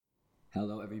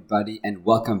Hello, everybody, and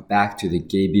welcome back to the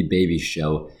Gaby Baby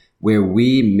Show, where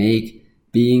we make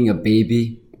being a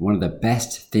baby one of the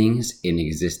best things in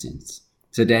existence.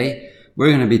 Today, we're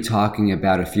going to be talking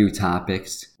about a few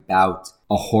topics about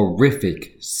a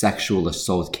horrific sexual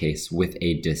assault case with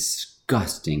a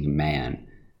disgusting man.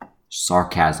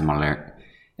 Sarcasm alert.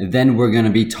 And then we're going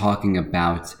to be talking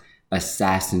about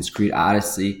Assassin's Creed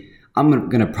Odyssey. I'm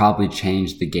going to probably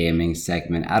change the gaming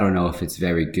segment. I don't know if it's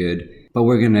very good, but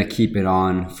we're going to keep it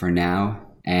on for now,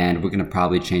 and we're going to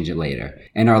probably change it later.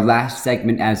 And our last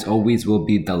segment, as always, will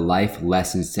be the life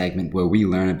lesson segment, where we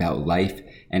learn about life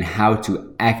and how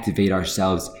to activate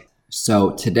ourselves.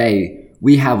 So today,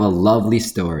 we have a lovely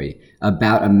story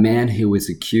about a man who was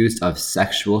accused of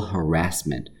sexual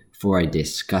harassment for a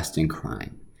disgusting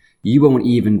crime. You won't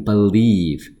even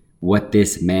believe what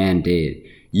this man did.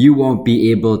 You won't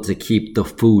be able to keep the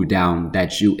food down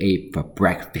that you ate for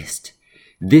breakfast.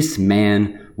 This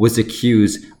man was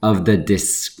accused of the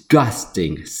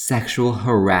disgusting sexual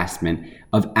harassment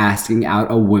of asking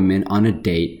out a woman on a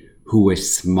date who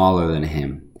was smaller than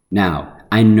him. Now,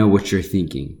 I know what you're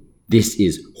thinking. This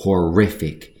is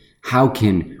horrific. How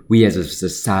can we as a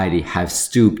society have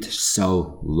stooped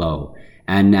so low?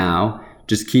 And now,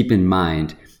 just keep in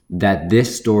mind that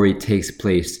this story takes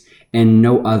place in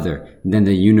no other than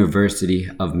the University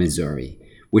of Missouri,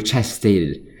 which has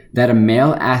stated that a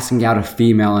male asking out a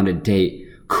female on a date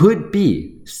could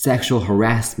be sexual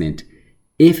harassment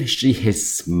if she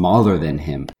is smaller than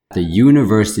him. The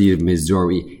University of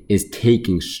Missouri is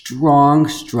taking strong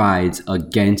strides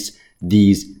against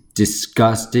these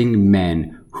disgusting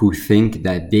men who think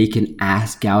that they can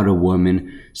ask out a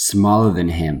woman smaller than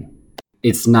him.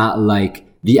 It's not like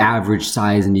the average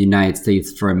size in the United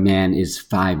States for a man is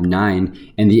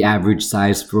 5'9", and the average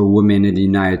size for a woman in the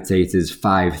United States is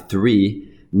 5'3".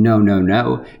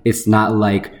 No. It's not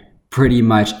like pretty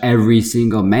much every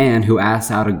single man who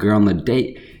asks out a girl on a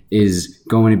date is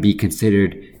going to be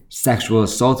considered sexual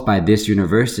assault by this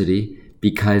university,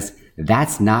 because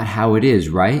that's not how it is,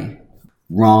 right?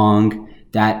 Wrong.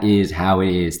 That is how it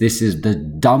is. This is the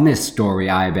dumbest story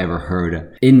I've ever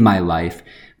heard in my life,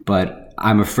 but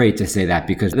I'm afraid to say that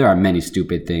because there are many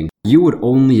stupid things you would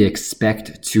only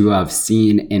expect to have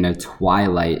seen in a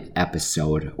Twilight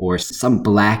episode or some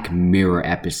Black Mirror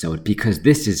episode, because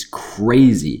this is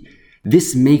crazy.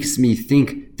 This makes me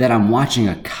think that I'm watching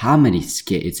a comedy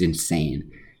skit. It's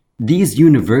insane. These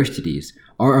universities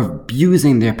are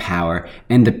abusing their power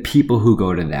and the people who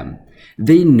go to them.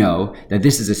 They know that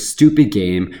this is a stupid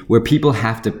game where people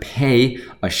have to pay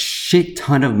a shit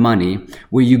ton of money,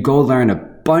 where you go learn a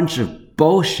bunch of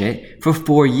bullshit for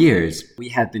 4 years. We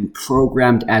have been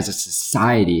programmed as a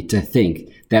society to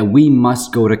think that we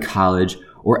must go to college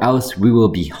or else we will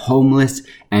be homeless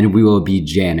and we will be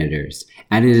janitors.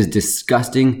 And it is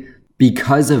disgusting.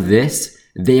 Because of this,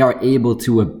 they are able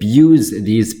to abuse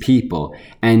these people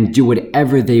and do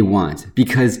whatever they want,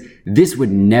 because this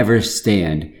would never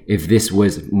stand if this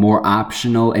was more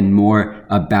optional and more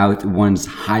about one's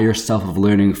higher self of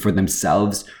learning for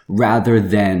themselves rather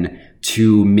than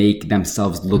to make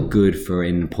themselves look good for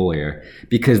an employer.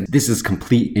 Because this is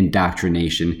complete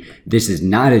indoctrination. This is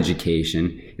not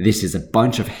education. This is a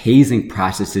bunch of hazing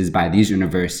processes by these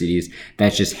universities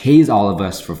that just haze all of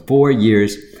us for 4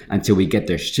 years until we get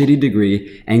their shitty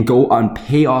degree and go on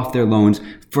pay off their loans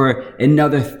for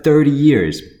another 30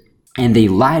 years. And they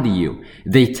lie to you.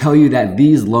 They tell you that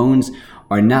these loans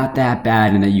are not that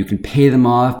bad and that you can pay them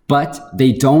off, but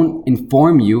they don't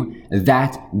inform you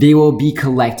that they will be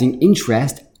collecting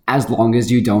interest as long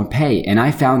as you don't pay. And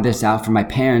I found this out from my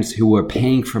parents, who were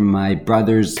paying for my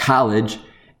brother's college,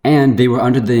 and they were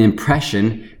under the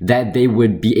impression that they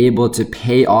would be able to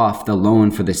pay off the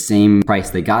loan for the same price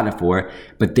they got it for,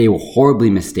 but they were horribly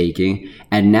mistaken.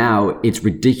 And now it's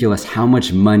ridiculous how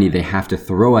much money they have to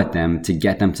throw at them to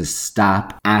get them to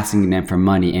stop asking them for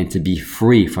money and to be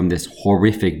free from this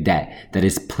horrific debt that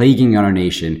is plaguing our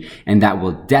nation, and that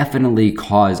will definitely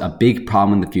cause a big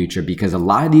problem in the future, because a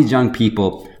lot of these young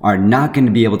people are not going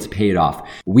to be able to pay it off.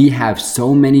 We have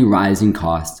so many rising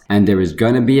costs, and there is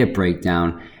going to be a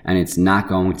breakdown, and it's not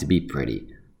going to be pretty.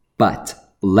 But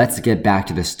let's get back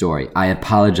to the story. I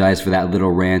apologize for that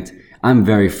little rant. I'm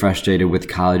very frustrated with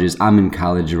colleges. I'm in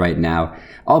college right now.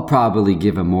 I'll probably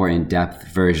give a more in-depth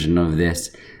version of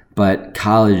this, but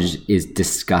college is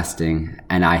disgusting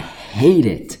and I hate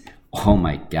it. Oh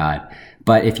my God.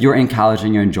 But if you're in college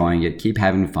and you're enjoying it, keep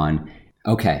having fun.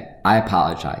 Okay, I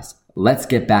apologize. Let's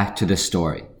get back to the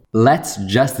story. Let's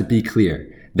just be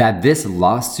clear that this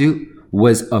lawsuit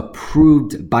was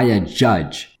approved by a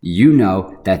judge. You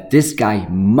know that this guy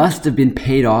must have been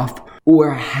paid off,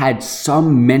 or had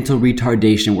some mental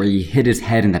retardation where he hit his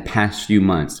head in the past few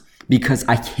months, because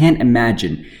I can't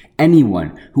imagine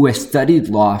anyone who has studied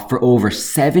law for over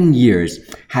 7 years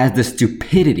has the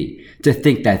stupidity to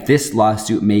think that this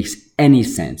lawsuit makes any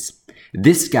sense.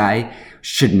 This guy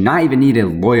should not even need a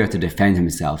lawyer to defend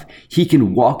himself. He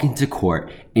can walk into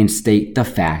court and state the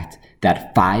fact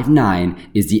that 5'9"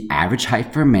 is the average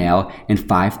height for a male and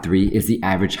 5'3" is the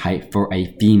average height for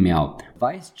a female.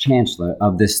 Vice Chancellor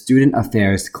of the Student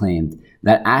Affairs claimed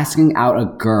that asking out a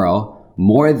girl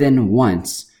more than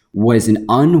once was an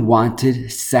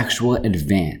unwanted sexual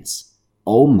advance.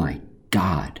 Oh my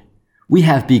God. We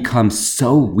have become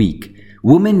so weak.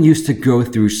 Women used to go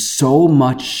through so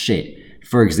much shit.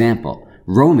 For example,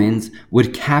 Romans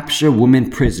would capture women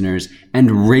prisoners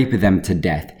and rape them to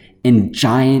death in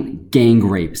giant gang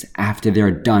rapes after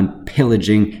they're done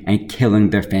pillaging and killing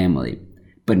their family.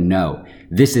 But no,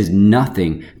 this is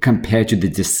nothing compared to the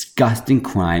disgusting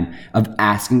crime of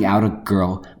asking out a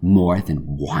girl more than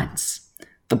once.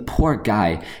 The poor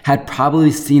guy had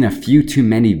probably seen a few too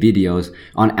many videos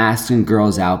on asking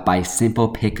girls out by Simple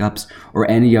Pickups or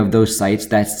any of those sites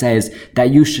that says that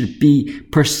you should be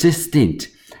persistent.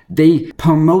 They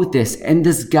promote this, and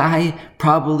this guy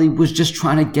probably was just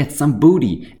trying to get some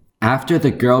booty. After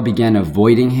the girl began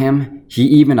avoiding him, he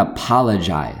even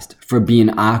apologized for being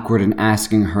awkward and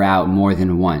asking her out more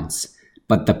than once.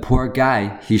 But the poor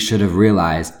guy, he should have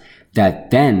realized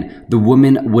that then the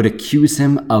woman would accuse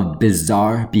him of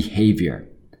bizarre behavior.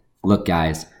 Look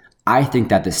guys, I think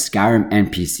that the Skyrim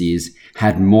NPCs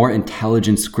had more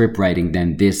intelligent script writing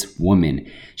than this woman.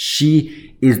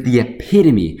 She is the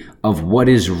epitome of what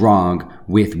is wrong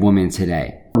with women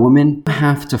today. Women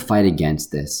have to fight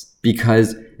against this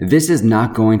because this is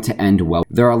not going to end well.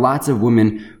 There are lots of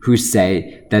women who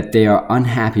say that they are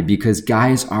unhappy because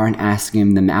guys aren't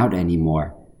asking them out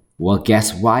anymore. Well,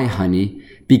 guess why, honey?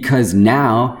 Because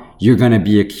now you're going to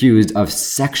be accused of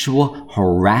sexual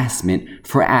harassment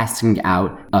for asking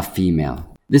out a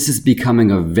female. This is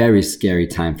becoming a very scary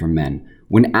time for men,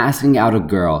 when asking out a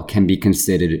girl can be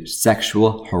considered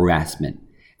sexual harassment.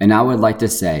 And I would like to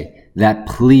say that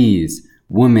please,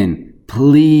 women,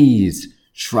 please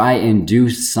try and do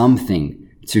something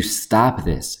to stop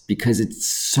this, because it's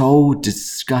so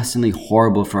disgustingly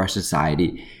horrible for our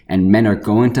society, and men are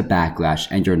going to backlash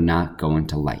and you're not going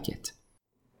to like it.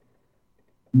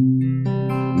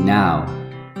 Now,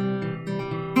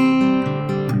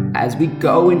 as we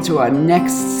go into our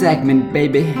next segment,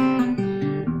 baby,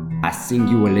 I sing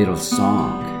you a little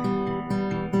song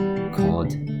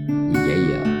called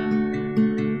Yeah.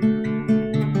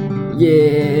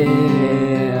 Yeah.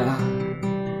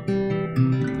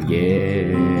 Yeah.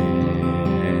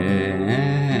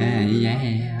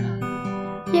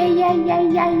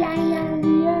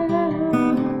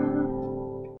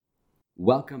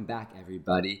 Welcome back,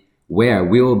 everybody, where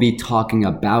we will be talking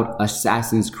about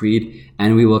Assassin's Creed,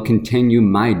 and we will continue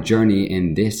my journey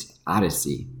in this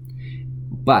Odyssey.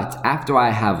 But after I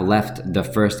have left the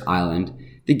first island,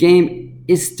 the game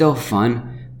is still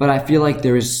fun, but I feel like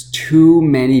there is too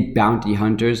many bounty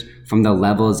hunters from the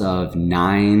levels of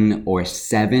 9 or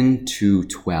 7 to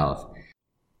 12.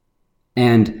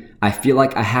 And I feel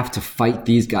like I have to fight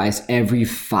these guys every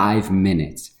 5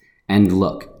 minutes. And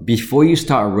look, before you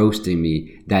start roasting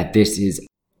me that this is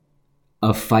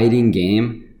a fighting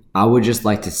game, I would just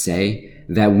like to say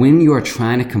that when you are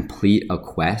trying to complete a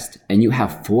quest and you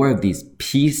have 4 of these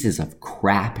pieces of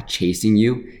crap chasing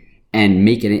you and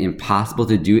making it impossible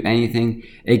to do anything,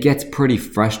 it gets pretty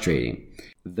frustrating.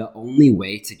 The only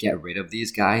way to get rid of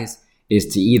these guys is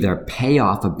to either pay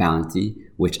off a bounty,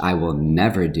 which I will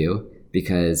never do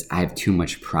because I have too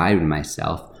much pride in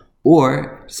myself,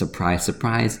 or, surprise,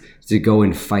 surprise, to go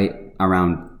and fight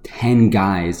around 10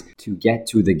 guys to get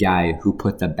to the guy who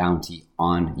put the bounty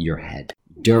on your head.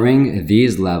 During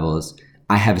these levels,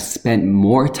 I have spent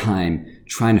more time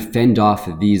trying to fend off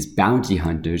these bounty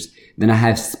hunters than I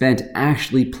have spent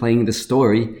actually playing the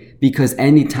story, because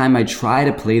anytime I try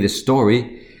to play the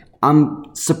story,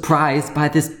 I'm surprised by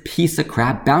this piece of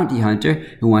crap bounty hunter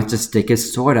who wants to stick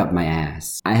his sword up my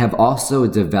ass. I have also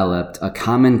developed a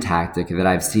common tactic that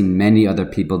I've seen many other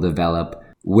people develop,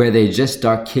 where they just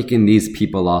start kicking these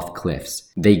people off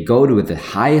cliffs. They go to the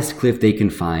highest cliff they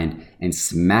can find and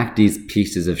smack these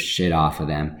pieces of shit off of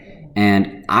them.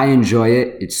 And I enjoy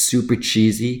it. It's super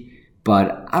cheesy,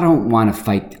 but I don't want to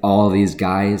fight all these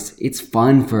guys. It's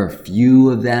fun for a few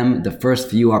of them. The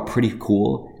first few are pretty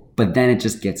cool, but then it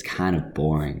just gets kind of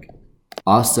boring.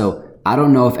 Also, I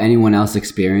don't know if anyone else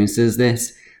experiences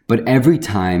this, but every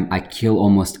time I kill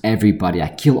almost everybody, I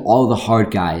kill all the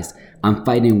hard guys, I'm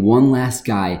fighting one last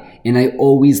guy, and I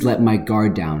always let my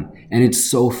guard down. And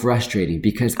it's so frustrating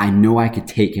because I know I could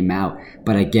take him out,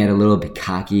 but I get a little bit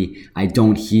cocky. I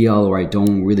don't heal, or I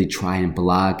don't really try and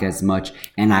block as much,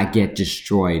 and I get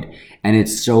destroyed. And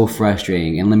it's so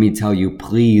frustrating. And let me tell you,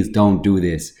 please don't do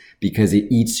this, because it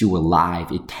eats you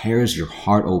alive. It tears your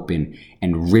heart open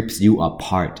and rips you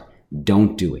apart.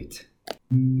 Don't do it.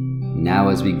 Now,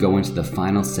 as we go into the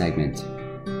final segment,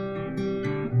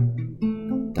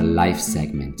 the life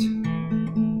segment,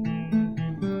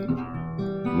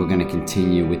 we're gonna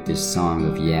continue with this song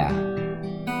of Yeah.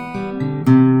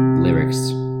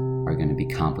 Lyrics are gonna be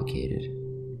complicated.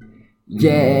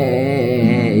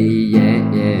 Yeah, yeah,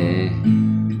 yeah,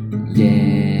 yeah,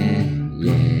 yeah, yeah,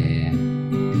 yeah,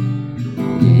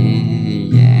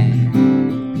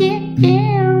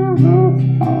 yeah.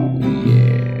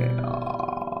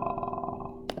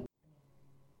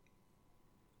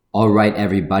 All right,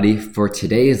 everybody, for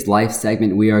today's life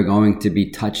segment, we are going to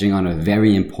be touching on a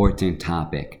very important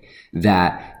topic,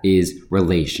 that is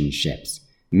relationships.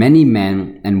 Many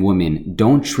men and women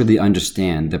don't truly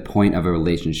understand the point of a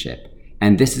relationship,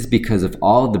 and this is because of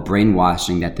all the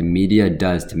brainwashing that the media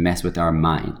does to mess with our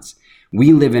minds.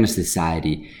 We live in a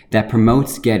society that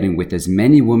promotes getting with as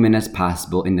many women as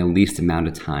possible in the least amount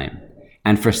of time.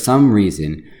 And for some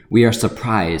reason, we are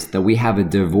surprised that we have a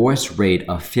divorce rate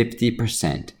of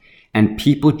 50% and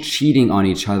people cheating on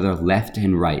each other left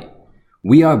and right.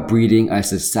 We are breeding a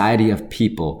society of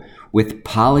people with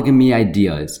polygamy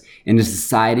ideas in a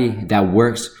society that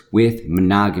works with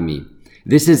monogamy.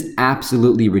 This is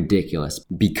absolutely ridiculous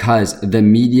because the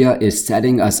media is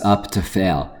setting us up to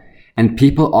fail. And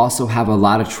people also have a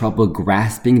lot of trouble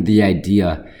grasping the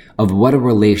idea of what a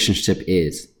relationship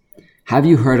is. Have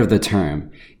you heard of the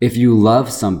term, if you love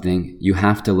something, you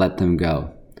have to let them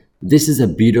go? This is a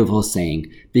beautiful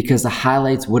saying because it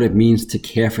highlights what it means to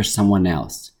care for someone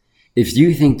else. If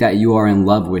you think that you are in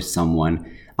love with someone,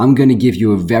 I'm going to give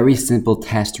you a very simple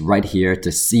test right here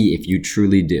to see if you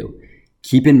truly do.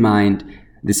 Keep in mind,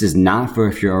 this is not for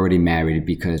if you're already married,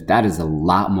 because that is a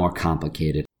lot more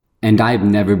complicated. And I've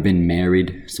never been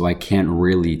married, so I can't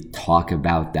really talk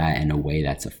about that in a way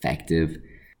that's effective.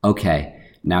 Okay,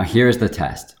 now here's the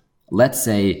test. Let's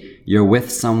say you're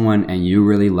with someone and you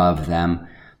really love them,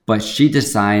 but she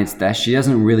decides that she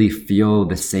doesn't really feel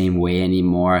the same way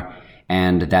anymore,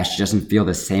 and that she doesn't feel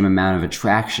the same amount of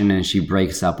attraction, and she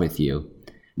breaks up with you.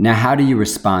 Now, how do you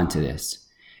respond to this?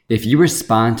 If you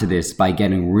respond to this by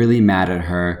getting really mad at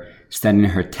her, sending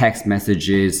her text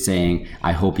messages saying,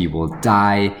 I hope you will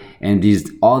die, and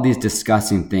all these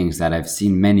disgusting things that I've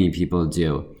seen many people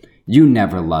do, you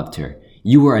never loved her.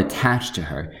 You were attached to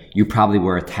her. You probably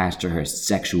were attached to her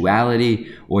sexuality,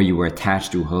 or you were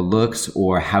attached to her looks,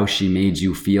 or how she made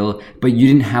you feel, but you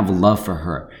didn't have love for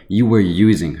her. You were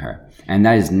using her. And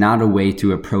that is not a way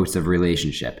to approach a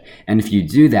relationship. And if you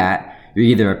do that, you're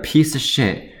either a piece of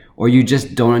shit, or you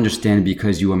just don't understand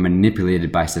because you were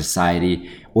manipulated by society,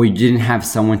 or you didn't have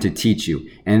someone to teach you.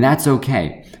 And that's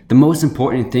okay. The most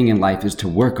important thing in life is to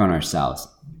work on ourselves.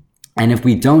 And if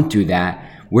we don't do that,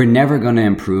 we're never going to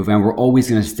improve, and we're always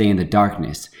going to stay in the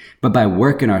darkness. But by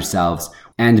working ourselves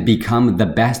and become the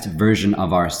best version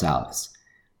of ourselves.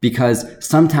 Because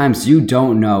sometimes you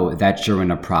don't know that you're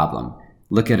in a problem.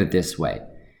 Look at it this way.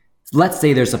 Let's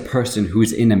say there's a person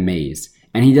who's in a maze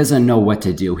and he doesn't know what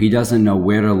to do. He doesn't know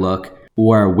where to look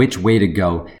or which way to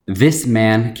go. This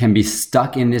man can be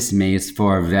stuck in this maze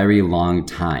for a very long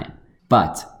time.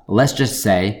 But let's just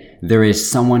say there is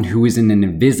someone who is in an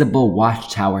invisible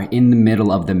watchtower in the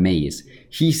middle of the maze.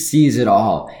 He sees it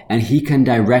all, and he can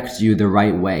direct you the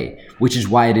right way, which is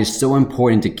why it is so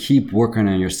important to keep working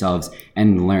on yourselves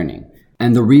and learning.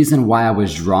 And the reason why I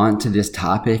was drawn to this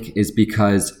topic is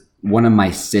because one of my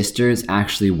sisters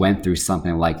actually went through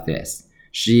something like this.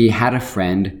 She had a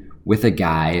friend with a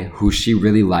guy who she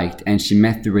really liked, and she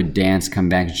met through a dance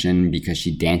convention because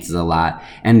she dances a lot,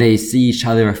 and they see each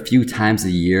other a few times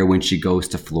a year when she goes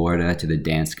to Florida to the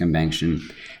dance convention,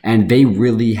 and they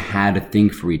really had a thing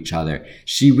for each other.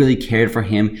 She really cared for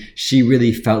him. She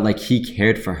really felt like he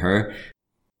cared for her.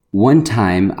 One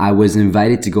time I was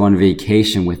invited to go on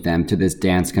vacation with them to this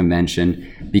dance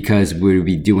convention because we would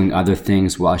be doing other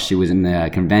things while she was in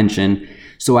the convention,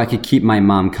 so I could keep my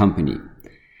mom company.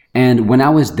 And when I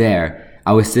was there,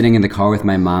 I was sitting in the car with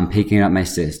my mom, picking up my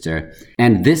sister,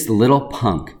 and this little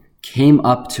punk came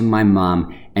up to my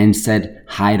mom and said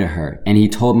hi to her. And he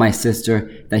told my sister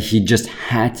that he just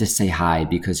had to say hi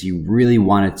because he really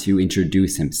wanted to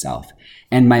introduce himself.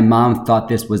 And my mom thought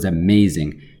this was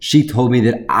amazing. She told me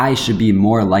that I should be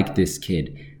more like this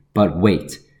kid. But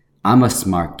wait, I'm a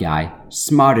smart guy,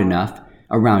 smart enough.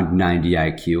 around 90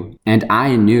 IQ, and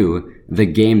I knew the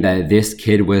game that this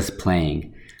kid was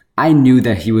playing. I knew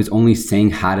that he was only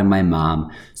saying hi to my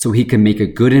mom so he could make a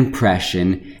good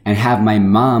impression and have my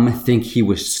mom think he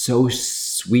was so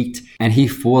sweet, and he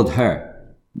fooled her.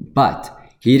 But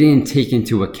he didn't take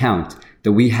into account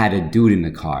that we had a dude in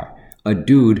the car, a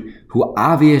dude who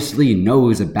obviously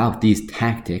knows about these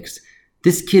tactics.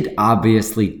 This kid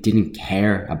obviously didn't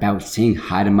care about saying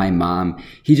hi to my mom.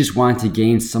 He just wanted to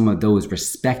gain some of those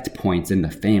respect points in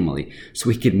the family so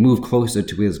he could move closer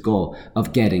to his goal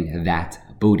of getting that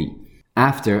booty.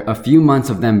 After a few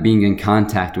months of them being in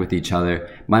contact with each other,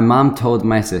 my mom told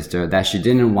my sister that she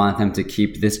didn't want them to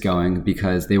keep this going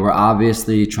because they were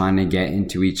obviously trying to get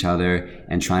into each other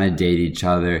and trying to date each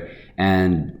other.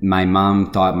 And my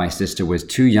mom thought my sister was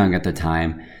too young at the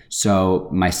time. So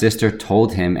my sister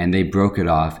told him and they broke it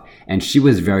off. And she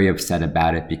was very upset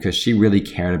about it because she really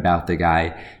cared about the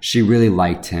guy. She really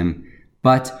liked him.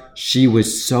 But she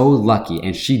was so lucky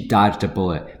and she dodged a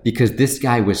bullet because this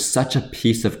guy was such a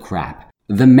piece of crap.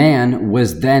 The man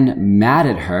was then mad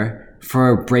at her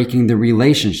for breaking the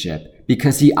relationship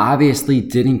because he obviously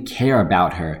didn't care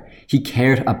about her. He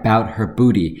cared about her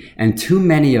booty. And too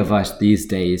many of us these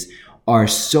days are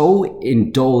so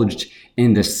indulged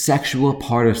in the sexual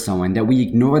part of someone that we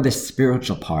ignore the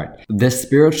spiritual part. The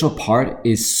spiritual part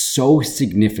is so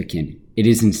significant. It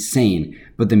is insane,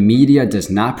 but the media does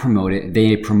not promote it.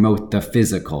 They promote the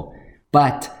physical.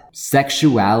 But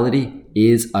sexuality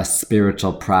is a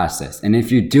spiritual process. And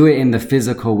if you do it in the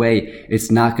physical way,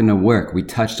 it's not going to work. We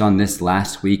touched on this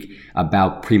last week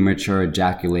about premature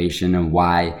ejaculation and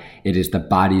why it is the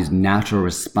body's natural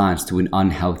response to an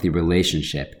unhealthy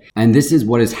relationship. And this is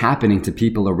what is happening to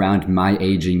people around my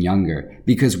age and younger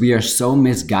because we are so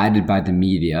misguided by the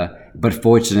media. But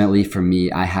fortunately for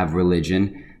me, I have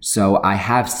religion, so I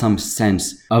have some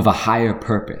sense of a higher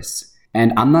purpose.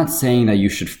 And I'm not saying that you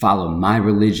should follow my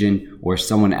religion or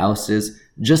someone else's.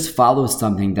 Just follow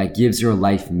something that gives your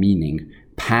life meaning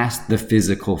past the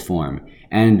physical form.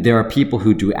 And there are people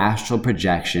who do astral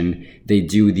projection. They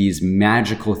do these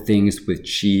magical things with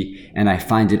chi, and I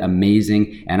find it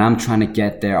amazing. And I'm trying to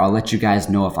get there. I'll let you guys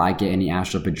know if I get any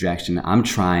astral projection. I'm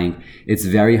trying. It's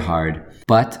very hard.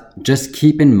 But just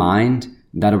keep in mind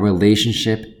that a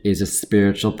relationship is a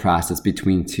spiritual process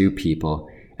between two people.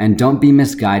 And don't be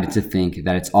misguided to think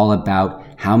that it's all about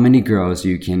how many girls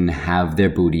you can have their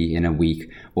booty in a week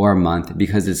or a month,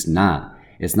 because it's not.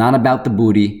 It's not about the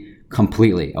booty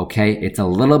completely, okay? It's a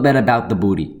little bit about the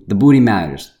booty. The booty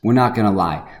matters. We're not gonna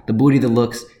lie. The booty, the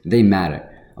looks, they matter,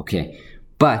 okay?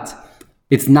 But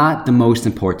it's not the most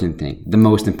important thing. The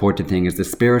most important thing is the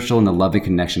spiritual and the loving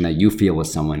connection that you feel with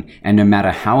someone. And no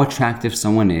matter how attractive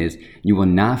someone is, you will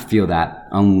not feel that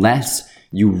unless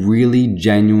you really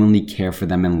genuinely care for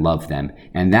them and love them.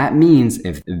 And that means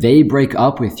if they break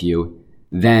up with you,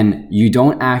 then you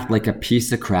don't act like a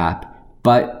piece of crap,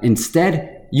 but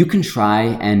instead you can try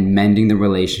and mending the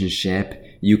relationship.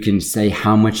 You can say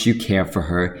how much you care for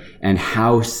her and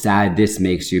how sad this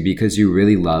makes you because you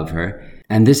really love her.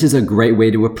 And this is a great way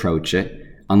to approach it,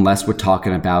 unless we're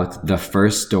talking about the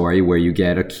first story where you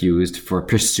get accused for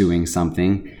pursuing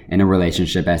something in a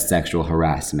relationship as sexual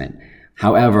harassment.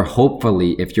 However,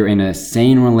 hopefully, if you're in a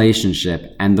sane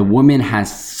relationship and the woman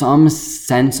has some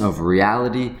sense of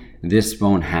reality, this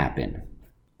won't happen.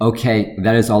 Okay,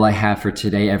 that is all I have for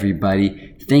today,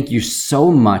 everybody. Thank you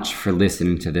so much for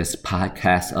listening to this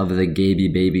podcast of the Gaby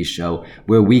Baby Show,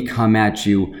 where we come at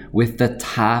you with the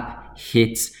top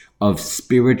hits of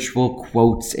spiritual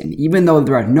quotes. And even though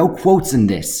there are no quotes in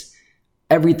this,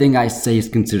 everything I say is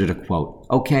considered a quote.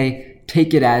 Okay,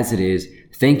 take it as it is.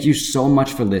 Thank you so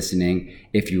much for listening.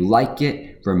 If you like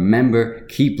it, remember,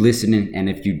 keep listening. And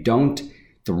if you don't,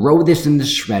 throw this in the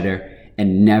shredder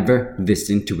and never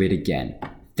listen to it again.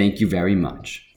 Thank you very much.